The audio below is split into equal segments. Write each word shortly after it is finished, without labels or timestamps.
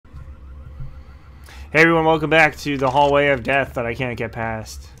Hey everyone, welcome back to the hallway of death that I can't get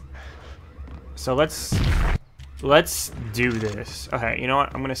past. So let's do this. Okay, you know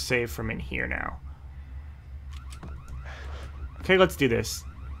what? I'm gonna save from in here now. Okay, let's do this.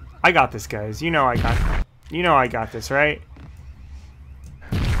 I got this, guys. You know I got this, right?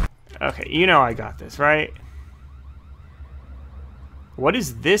 Okay, you know I got this, right? What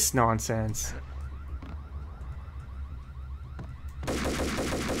is this nonsense?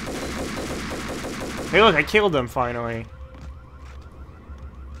 Hey look, I killed him finally.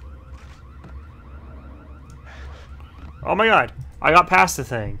 Oh my god, I got past the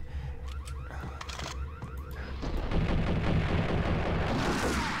thing.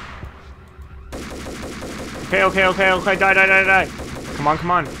 Okay, die. Come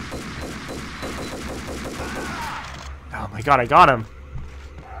on. Oh my god, I got him.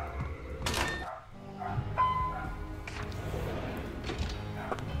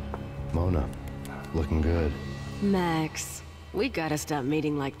 Mona, looking good. Max, we gotta stop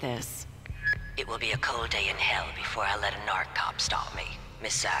meeting like this. It will be a cold day in hell before I let a narc cop stop me.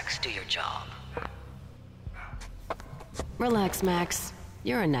 Miss Sachs, do your job. Relax, Max.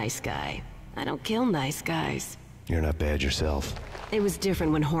 You're a nice guy. I don't kill nice guys. You're not bad yourself. It was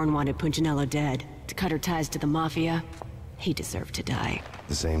different when Horn wanted Punchinello dead. To cut her ties to the Mafia. He deserved to die.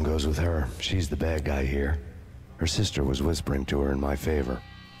 The same goes with her. She's the bad guy here. Her sister was whispering to her in my favor.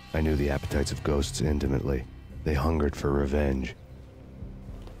 I knew the appetites of ghosts intimately. They hungered for revenge.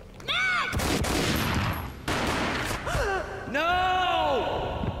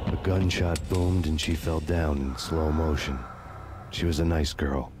 No! A gunshot boomed and she fell down in slow motion. She was a nice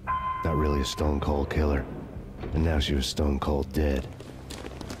girl. Not really a stone-cold killer. And now she was stone-cold dead.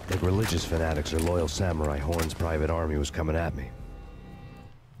 Like religious fanatics or loyal samurai, Horn's private army was coming at me.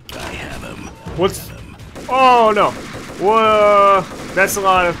 I have him. What's... Oh no! Whoa! That's a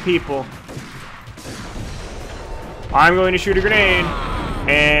lot of people. I'm going to shoot a grenade.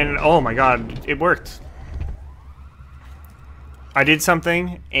 And oh my god, it worked. I did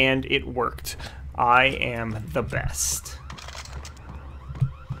something and it worked. I am the best.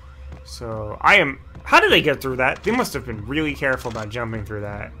 So, I am... How did they get through that? They must have been really careful about jumping through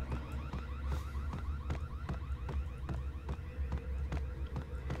that.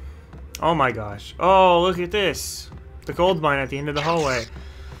 Oh my gosh. Oh, look at this. The gold mine at the end of the hallway.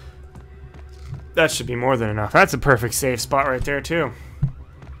 That should be more than enough. That's a perfect safe spot right there, too.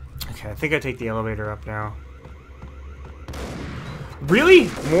 Okay, I think I take the elevator up now. Really?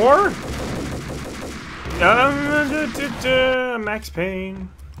 More? Max Payne.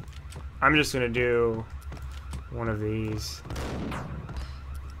 I'm just gonna do one of these.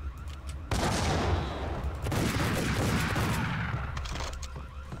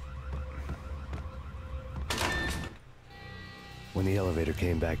 When the elevator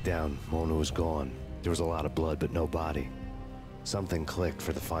came back down, Mona was gone. There was a lot of blood, but no body. Something clicked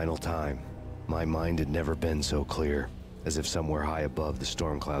for the final time. My mind had never been so clear, as if somewhere high above the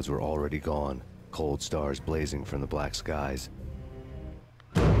storm clouds were already gone, cold stars blazing from the black skies.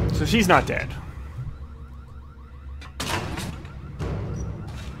 So she's not dead.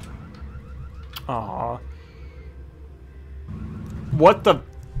 Aww. What the...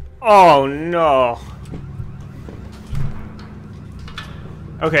 Oh no.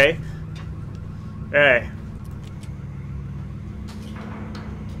 Okay. Hey.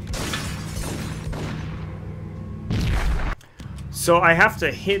 So I have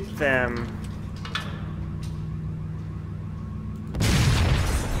to hit them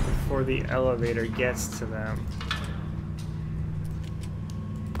before the elevator gets to them.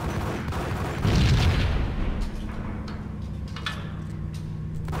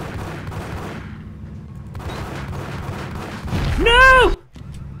 No!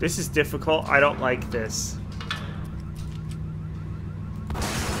 This is difficult. I don't like this.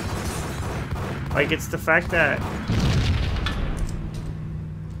 Like, it's the fact that...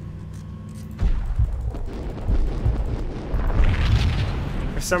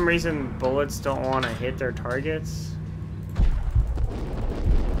 For some reason, bullets don't want to hit their targets.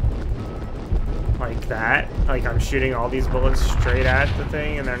 Like that. Like, I'm shooting all these bullets straight at the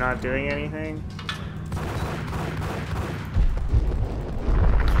thing and they're not doing anything.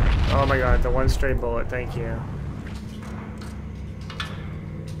 Oh my god, the one stray bullet, thank you.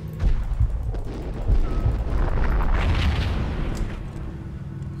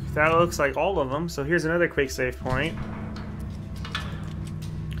 That looks like all of them, so here's another quick save point.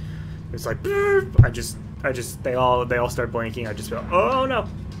 It's like, they all start blinking, I just feel, oh no!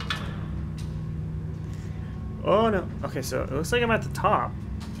 Oh no. Okay, so it looks like I'm at the top.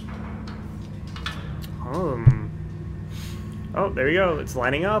 Oh, there you go. It's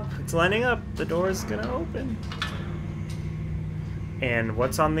lining up. It's lining up. The door's gonna open. And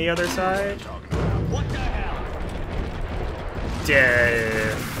what's on the other side? What the hell?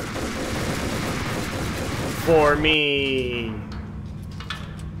 Death. For me.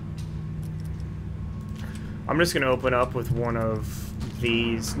 I'm just gonna open up with one of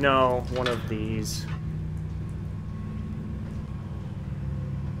these. No, one of these.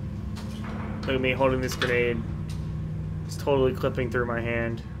 Look at me holding this grenade. It's totally clipping through my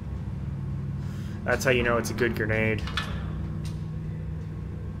hand. That's how you know it's a good grenade. You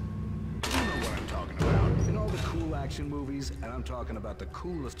know what I'm talking about. In all the cool action movies, and I'm talking about the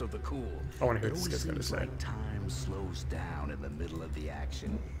coolest of the cool. I want to hear It what this always guy's gonna seems say. like time slows down in the middle of the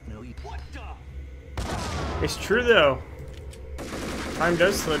action. You know, what the? It's true though. Time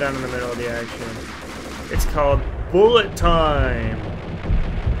does slow down in the middle of the action. It's called bullet time.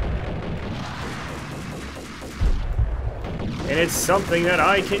 And it's something that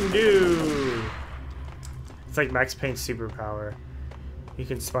I can do. It's like Max Payne's superpower. He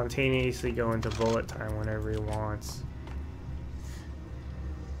can spontaneously go into bullet time whenever he wants.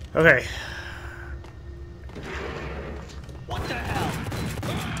 Okay. What the hell?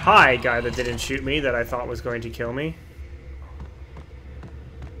 Hi, guy that didn't shoot me that I thought was going to kill me.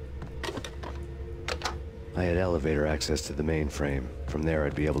 I had elevator access to the mainframe. From there,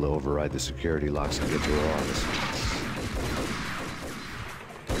 I'd be able to override the security locks and get to her office.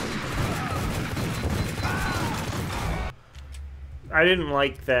 I didn't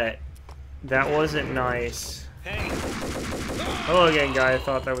like that. That wasn't nice. Hey. Hello again, guy. I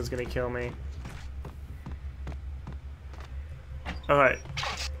thought that was gonna kill me. Alright.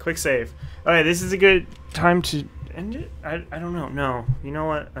 Quick save. Alright, this is a good time to end it? I don't know. No. You know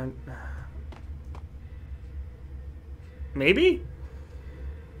what? Maybe?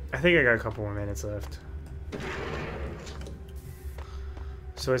 I think I got a couple more minutes left.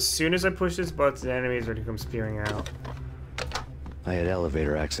 So as soon as I push this button, the enemies are going to come spewing out. I had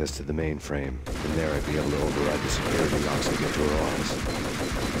elevator access to the mainframe. From there, I'd be able to override the security locks and get to her office.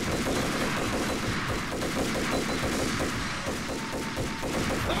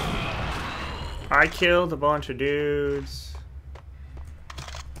 I killed a bunch of dudes.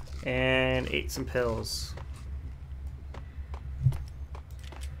 And ate some pills.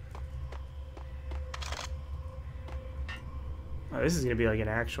 Oh, this is going to be like an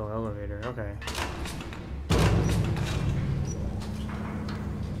actual elevator. Okay.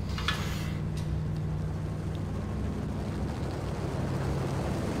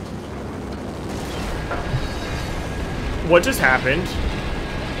 What just happened?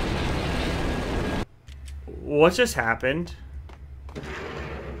 What just happened?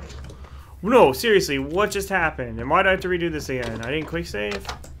 No, seriously, what just happened? And why do I have to redo this again? I didn't quick save?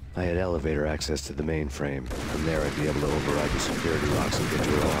 I had elevator access to the mainframe. From there, I'd be able to override the security locks and get to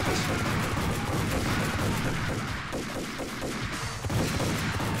her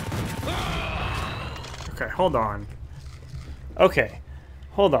office. Okay, hold on. Okay,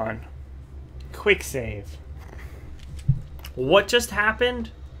 hold on. Quick save. What just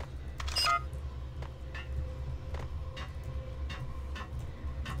happened?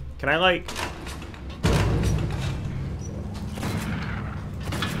 Can I, like...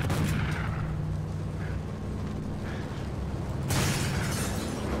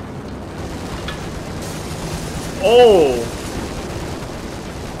 Oh!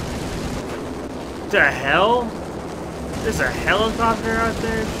 The hell? There's a helicopter out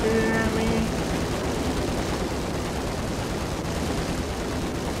there shooting at me?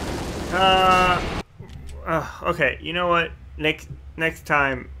 Okay, you know what? Next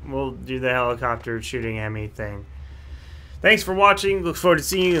time, we'll do the helicopter shooting at me thing. Thanks for watching. Look forward to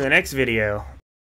seeing you in the next video.